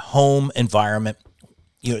favorite home environment?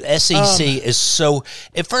 SEC is so.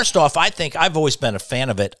 First off, I think I've always been a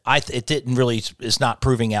fan of it. It didn't really is not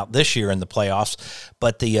proving out this year in the playoffs,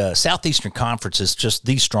 but the Southeastern Conference is just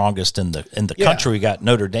the strongest in the country. We got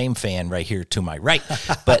Notre Dame fan right here to my right,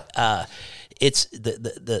 but it's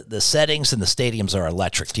the settings and the stadiums are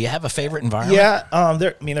electric. Do you have a favorite environment? Yeah,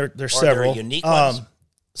 there's several unique ones.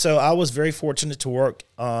 So I was very fortunate to work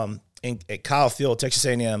at Kyle Field, Texas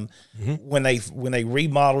A&M, when they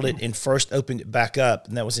remodeled it and first opened it back up,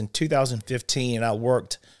 and that was in 2015. And I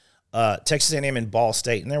worked Texas A&M and Ball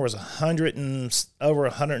State, and there was over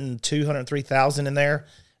 103,000 in there,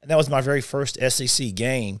 and that was my very first SEC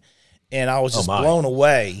game, and I was just blown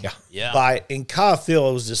away by it. And Kyle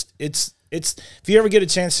Field was just it's if you ever get a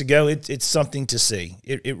chance to go, it's something to see.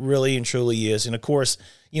 It really and truly is. And of course,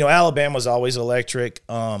 Alabama's always electric.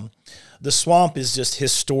 The Swamp is just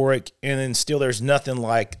historic, and then still there's nothing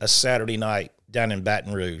like a Saturday night down in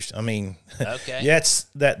Baton Rouge. I mean, that's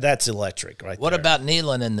electric right there. What about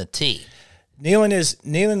Neyland and the T?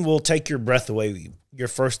 Neyland will take your breath away your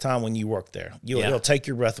first time when you work there. It'll take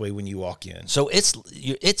your breath away when you walk in. So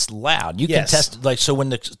it's loud. You can test so when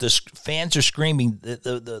the fans are screaming,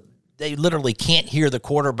 they literally can't hear the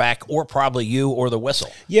quarterback or probably you or the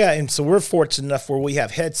whistle. Yeah, and so we're fortunate enough where we have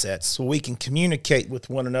headsets so we can communicate with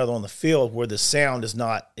one another on the field where the sound is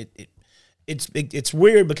not it's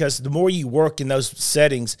weird because the more you work in those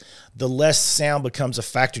settings, the less sound becomes a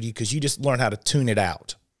factor to you because you just learn how to tune it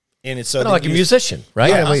out. And it's so like a musician, right?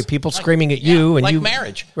 Yeah, people screaming at you and like you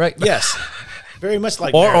marriage. Right. Yes. Very much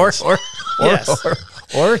like marriage. Yes.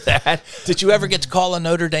 Or that. Did you ever get to call a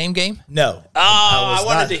Notre Dame game? No. I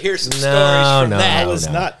wanted to hear some stories from that.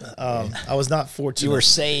 I was not fortunate. You were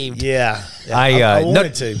saved. Yeah. I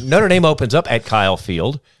wanted to. Notre Dame opens up at Kyle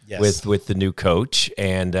Field Yes. with the new coach,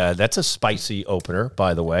 and that's a spicy opener,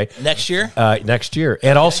 by the way. Next year? Next year.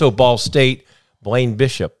 And also Ball State, Blaine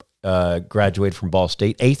Bishop graduated from Ball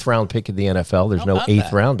State, 8th round pick of the NFL. There's no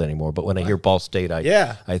 8th round anymore, but when I hear Ball State, I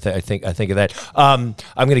think of that. I'm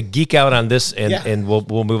going to geek out on this, and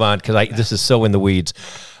we'll move on because this is so in the weeds.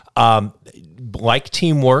 Like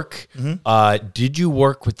teamwork, did you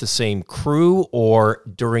work with the same crew, or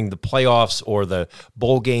during the playoffs or the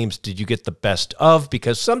bowl games, did you get the best of?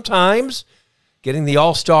 Because sometimes getting the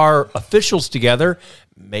all-star officials together,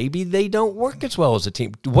 maybe they don't work as well as a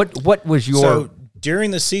team. What was your... So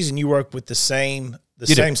during the season, you work with the same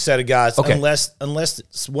set of guys,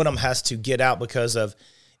 unless one of them has to get out because of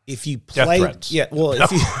if you play. Yeah, well,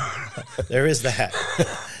 if you, there is that.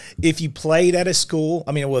 If you played at a school,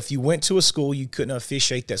 if you went to a school, you couldn't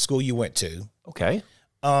officiate that school you went to. Okay.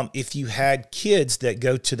 If you had kids that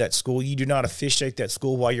go to that school, you do not officiate that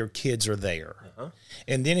school while your kids are there.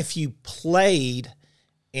 And then if you played,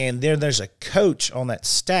 and there's a coach on that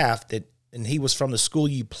staff and he was from the school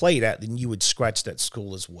you played at, then you would scratch that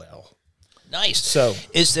school as well. Nice. So,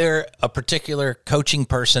 is there a particular coaching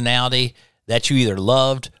personality that you either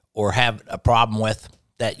loved or have a problem with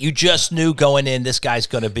that you just knew going in, this guy's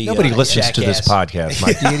going to be Nobody listens jackass. to this podcast,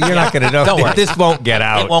 Mike. You're not going to know. Don't worry. This won't get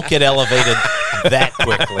out. It won't get elevated that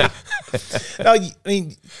quickly. No, I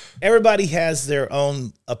mean, everybody has their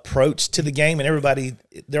own approach to the game, and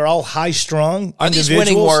they're all high-strung. Are these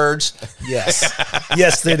winning words? Yes,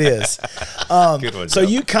 yes, it is. Good one, so Joe.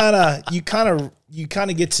 you kind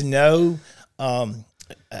of get to know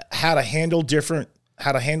how to handle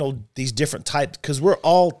these different types, because we're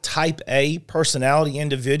all type A personality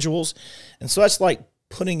individuals, and so that's like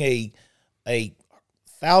putting a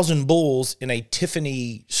 1,000 bulls in a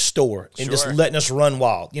Tiffany store and just letting us run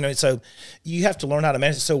wild. So you have to learn how to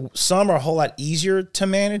manage it. So some are a whole lot easier to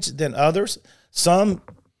manage than others. Some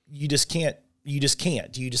you just can't. You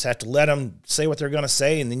just have to let them say what they're going to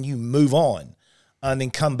say, and then you move on, and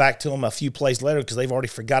then come back to them a few plays later because they've already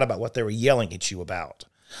forgot about what they were yelling at you about.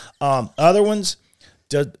 Other ones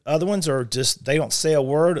are just, they don't say a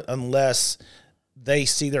word unless they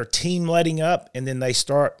see their team letting up, and then they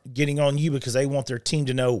start getting on you because they want their team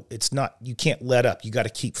to know you can't let up. You got to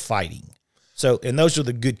keep fighting. So, and those are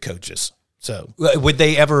the good coaches. So would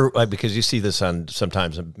they ever, because you see this on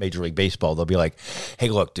sometimes in Major League Baseball, they'll be like, hey,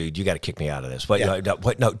 look, dude, you got to kick me out of this.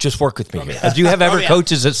 No, just work with me here. Do you have ever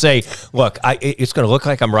coaches that say, look, it's going to look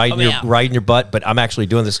like I'm riding your butt, but I'm actually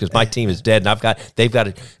doing this because my team is dead and they've got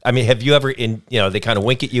to, I mean, have you ever they kind of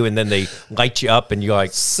wink at you and then they light you up and you're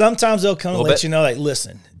like. Sometimes they'll come and let you know, like,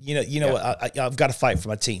 listen, what, I've got to fight for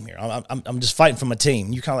my team here. I'm just fighting for my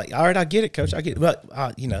team. You kind of like, all right, I get it, coach. I get it. But,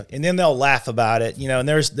 and then they'll laugh about it, and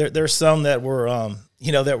there's some that were,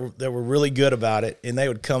 that were really good about it, and they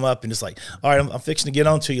would come up and just like, all right, I'm fixing to get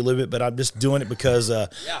on to you a little bit, but I'm just doing it because,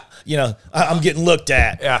 I'm getting looked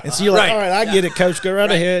at. Yeah. And so you're like, all right, I get it, coach. Go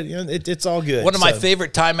right ahead. It's all good. One of my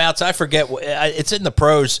favorite timeouts, I forget, it's in the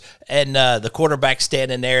pros, and the quarterback's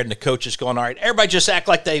standing there, and the coach is going, all right, everybody just act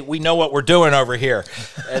like we know what we're doing over here.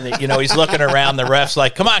 And, he's looking around, the ref's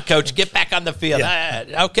like, come on, coach, get back on the field.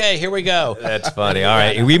 Yeah. Okay, here we go. That's funny. All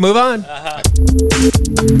right, we move on.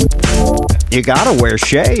 You gotta wear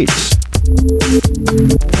shades.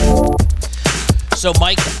 So,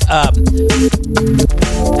 Mike, how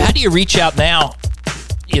do you reach out now?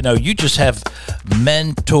 You just have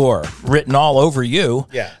mentor written all over you.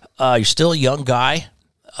 Yeah. You're still a young guy,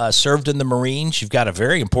 served in the Marines. You've got a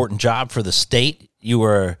very important job for the state.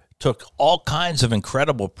 You took all kinds of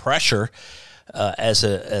incredible pressure as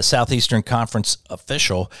a Southeastern Conference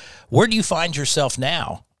official. Where do you find yourself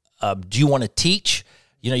now? Do you want to teach?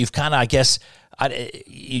 You've kind of, I guess,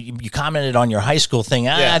 you commented on your high school thing.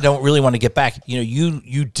 I don't really want to get back.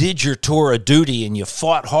 You did your tour of duty and you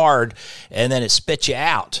fought hard, and then it spit you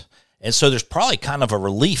out. And so there's probably kind of a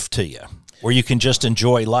relief to you where you can just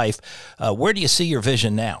enjoy life. Where do you see your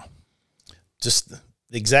vision now? Just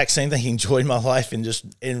the exact same thing, enjoying my life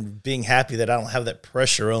and being happy that I don't have that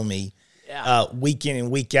pressure on me week in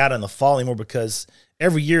and week out in the fall anymore, because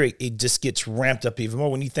every year it just gets ramped up even more.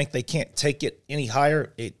 When you think they can't take it any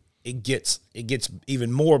higher, it gets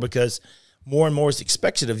even more, because more and more is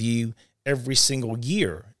expected of you every single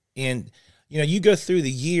year. And you go through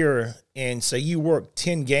the year and say you work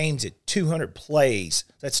 10 games at 200 plays.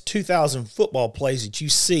 That's 2,000 football plays that you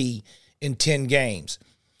see in 10 games.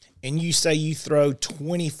 And you say you throw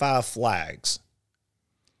 25 flags.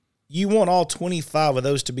 You want all 25 of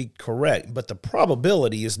those to be correct, but the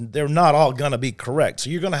probability is they're not all going to be correct.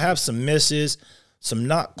 So you're going to have some misses, some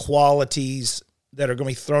not qualities that are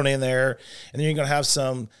going to be thrown in there, and then you're going to have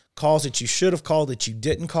some calls that you should have called that you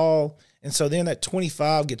didn't call. And so then that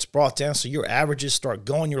 25 gets brought down, so your averages start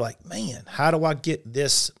going. You're like, man, how do I get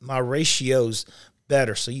my ratios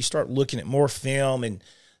better? So you start looking at more film and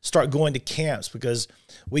start going to camps, because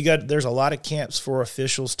there's a lot of camps for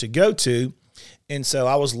officials to go to. And so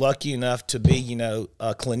I was lucky enough to be,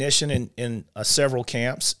 a clinician in several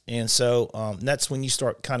camps. And so that's when you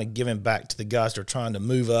start kind of giving back to the guys that are trying to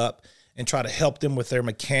move up and try to help them with their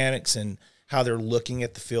mechanics and how they're looking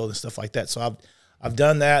at the field and stuff like that. So I've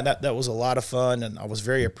done that. That was a lot of fun, and I was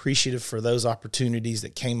very appreciative for those opportunities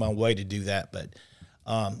that came my way to do that. But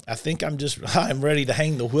I think I'm ready to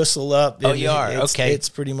hang the whistle up. Oh, you are? Okay. It's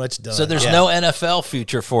pretty much done. So there's no NFL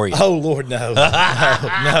future for you? Oh, Lord, no.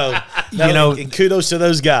 No. And kudos to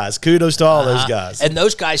those guys. Kudos to all those guys. And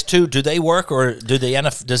those guys, too, do they work, or does the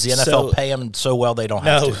NFL pay them so well they don't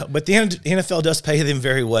have to? No, but the NFL does pay them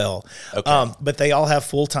very well. Okay. But they all have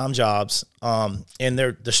full-time jobs, and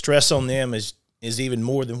the stress on them is even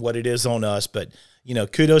more than what it is on us. But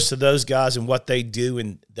kudos to those guys and what they do,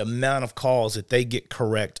 and the amount of calls that they get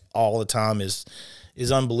correct all the time is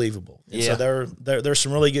unbelievable. And so there's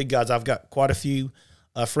some really good guys. I've got quite a few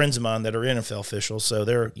friends of mine that are NFL officials, so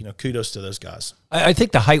they're kudos to those guys. I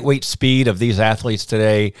think the height, weight, speed of these athletes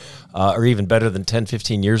today are even better than 10,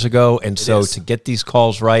 15 years ago, and so to get these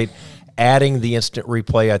calls right adding the instant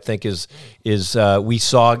replay, I think, is we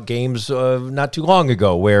saw games not too long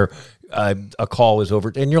ago where a call was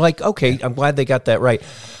over, and you're like, okay, I'm glad they got that right.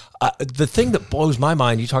 The thing that blows my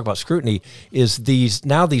mind, you talk about scrutiny, is these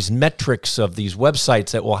metrics of these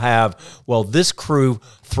websites that will have, well, this crew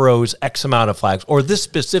throws X amount of flags, or this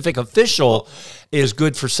specific official is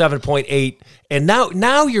good for 7.8, and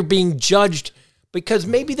now you're being judged because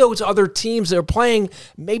maybe those other teams that are playing,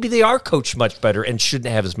 maybe they are coached much better and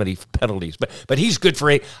shouldn't have as many penalties, but he's good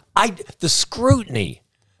for 8. The scrutiny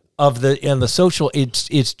of the social,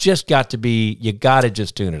 it's just got to be, you got to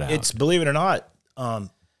just tune it out. It's, believe it or not,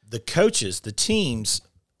 the coaches, the teams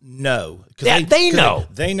know. They know.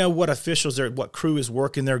 They know what officials are, what crew is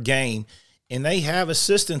working their game, and they have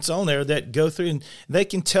assistants on there that go through and they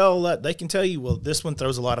can tell you, well, this one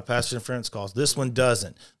throws a lot of pass interference calls. This one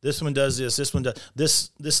doesn't. This one does this. This one does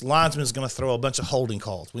this linesman is going to throw a bunch of holding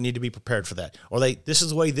calls. We need to be prepared for that. Or this is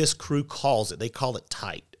the way this crew calls it. They call it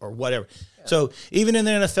tight or whatever. Yeah. So even in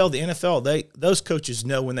the NFL, those coaches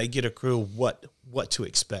know when they get a crew what to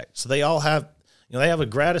expect. So they all have. They have a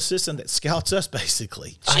grad assistant that scouts us,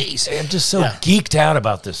 basically. Jeez, I'm just so geeked out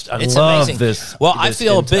about this. It's love amazing. This. Well, this I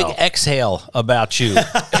feel intel. a big exhale about you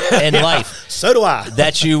in life. So do I.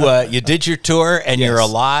 That you did your tour and you're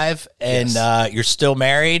alive and you're still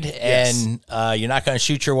married and you're not going to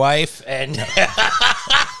shoot your wife and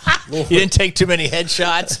you didn't take too many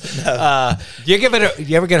headshots. No. Do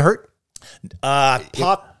you ever get hurt?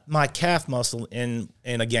 Popped my calf muscle in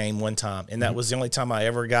a game one time, and that was the only time I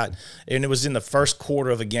ever got, and it was in the first quarter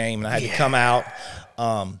of a game, and I had to come out.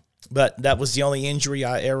 But that was the only injury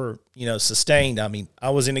I ever, sustained. I mean, I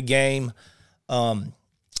was in a game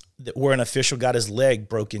where an official got his leg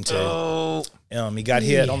broke into. He got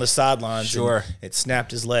hit on the sidelines. Sure. And it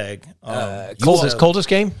snapped his leg. Coldest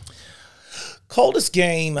game? Coldest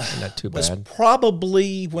game Not too was bad.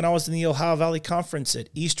 probably when I was in the Ohio Valley Conference at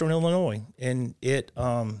Eastern Illinois, and it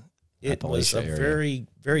was a very,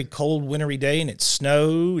 very cold, wintry day, and it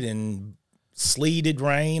snowed and sleeted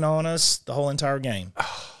rain on us the whole entire game.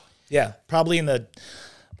 Yeah, probably in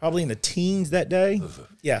the teens that day.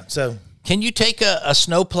 Yeah, so. Can you take a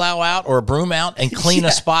snowplow out or a broom out and clean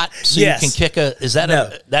a spot so you can kick is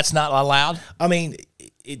that that's not allowed? I mean,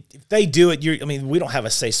 if they do it, we don't have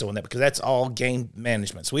a say-so in that because that's all game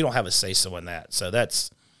management. So we don't have a say-so in that. So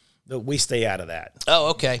we stay out of that.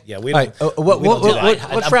 Oh, okay. Yeah, we don't.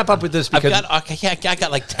 Let's wrap up with this because I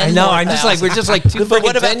got like 10. I know. more I'm just thousand. like we're just like two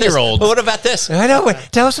freaking 10-year-olds. But what about this? I know.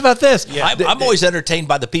 Tell us about this. Yeah. I'm always entertained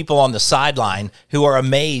by the people on the sideline who are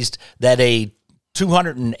amazed that a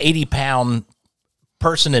 280-pound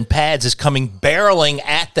person in pads is coming barreling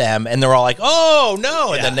at them, and they're all like, "Oh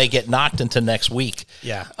no!" And then they get knocked into next week.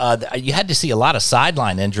 Yeah, you had to see a lot of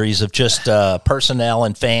sideline injuries of just personnel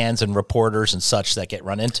and fans and reporters and such that get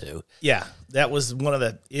run into. Yeah, that was one of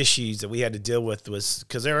the issues that we had to deal with was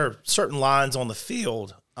because there are certain lines on the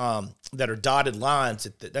field that are dotted lines.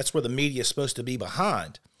 That's where the media is supposed to be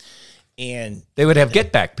behind. And they would have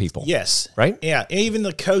get back people. Yes. Right? Yeah. And even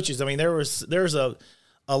the coaches. I mean, there's a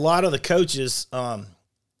lot of the coaches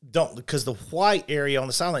don't, because the white area on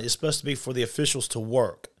the sideline is supposed to be for the officials to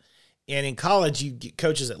work. And in college, you get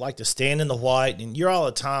coaches that like to stand in the white, and you're all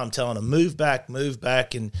the time telling them, move back.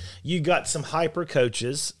 And you got some hyper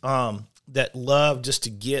coaches that love just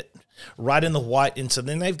to get right in the white. And so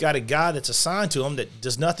then they've got a guy that's assigned to them that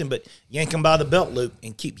does nothing but yank them by the belt loop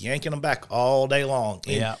and keep yanking them back all day long.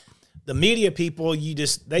 And the media people,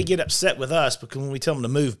 they get upset with us because when we tell them to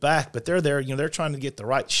move back, but they're there, they're trying to get the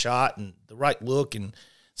right shot and the right look. And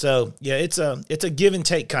so, yeah, it's a give and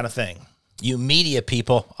take kind of thing. You media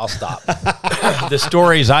people, I'll stop. The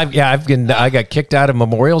stories I got kicked out of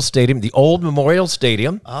Memorial Stadium, the old Memorial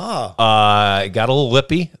Stadium. Got a little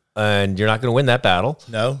lippy. And you're not going to win that battle.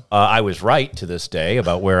 No. I was right to this day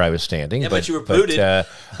about where I was standing. Yeah, but you were booted.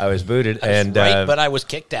 I was booted. But I was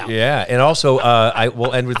kicked out. Yeah, and also, I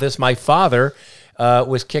will end with this. My father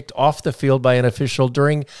was kicked off the field by an official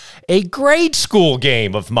during a grade school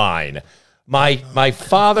game of mine. My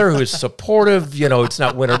father, who is supportive, it's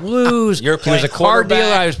not win or lose. He was a car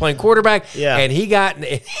dealer. I was playing quarterback. Yeah. And he got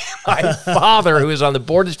my father, who is on the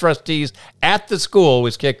board of trustees at the school,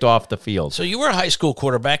 was kicked off the field. So you were a high school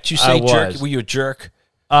quarterback. Did you say jerk? Were you a jerk?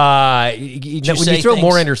 When you throw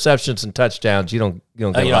more interceptions and touchdowns, you don't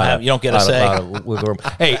get a say.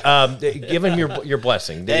 Hey, give him your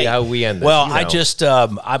blessing. Hey, how we end this. Well,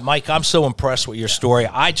 Mike, I'm so impressed with your story.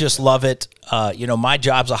 I just love it. My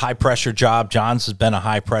job's a high pressure job. John's has been a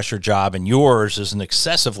high pressure job, and yours is an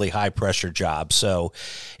excessively high pressure job. So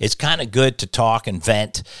it's kind of good to talk and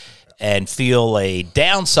vent. and feel a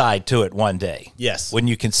downside to it one day. Yes. When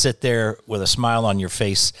you can sit there with a smile on your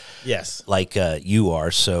face. Yes. Like you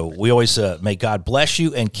are. So we always may God bless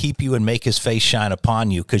you and keep you and make his face shine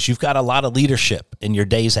upon you, because you've got a lot of leadership in your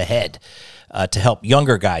days ahead to help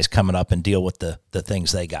younger guys coming up and deal with the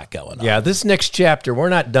things they got going on. Yeah, this next chapter, we're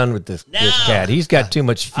not done with this cat. He's got too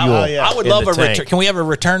much fuel. I would love a return. Can we have a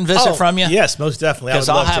return visit from you? Yes, most definitely. Because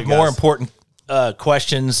I'll have more important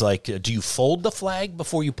questions, like do you fold the flag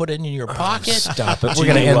before you put it in your pocket? Stop it. We're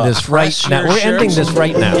going to end this right now. We're ending this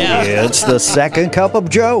right now. Yeah. It's the Second Cup of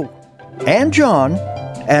Joe and John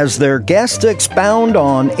as their guests expound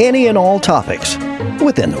on any and all topics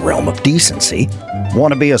within the realm of decency.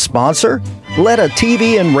 Want to be a sponsor? Let a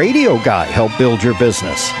TV and radio guy help build your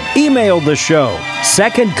business. Email the show,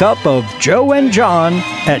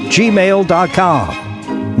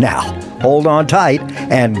 secondcupofjoeandjohn@gmail.com. Now, hold on tight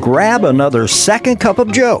and grab another second cup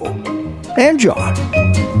of Joe and John.